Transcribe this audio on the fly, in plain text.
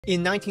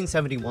In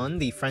 1971,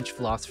 the French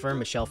philosopher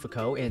Michel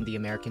Foucault and the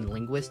American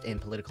linguist and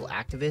political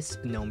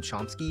activist Noam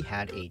Chomsky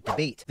had a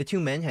debate. The two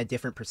men had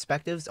different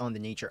perspectives on the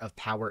nature of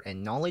power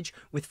and knowledge,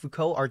 with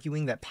Foucault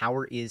arguing that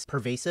power is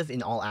pervasive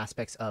in all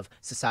aspects of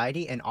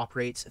society and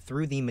operates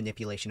through the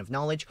manipulation of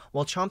knowledge,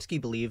 while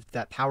Chomsky believed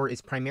that power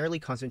is primarily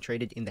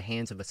concentrated in the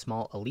hands of a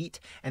small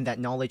elite and that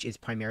knowledge is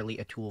primarily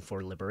a tool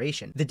for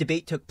liberation. The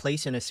debate took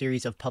place in a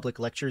series of public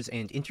lectures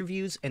and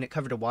interviews, and it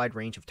covered a wide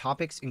range of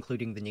topics,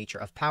 including the nature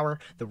of power,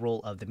 the role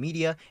of the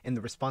media, and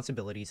the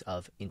responsibilities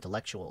of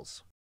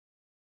intellectuals.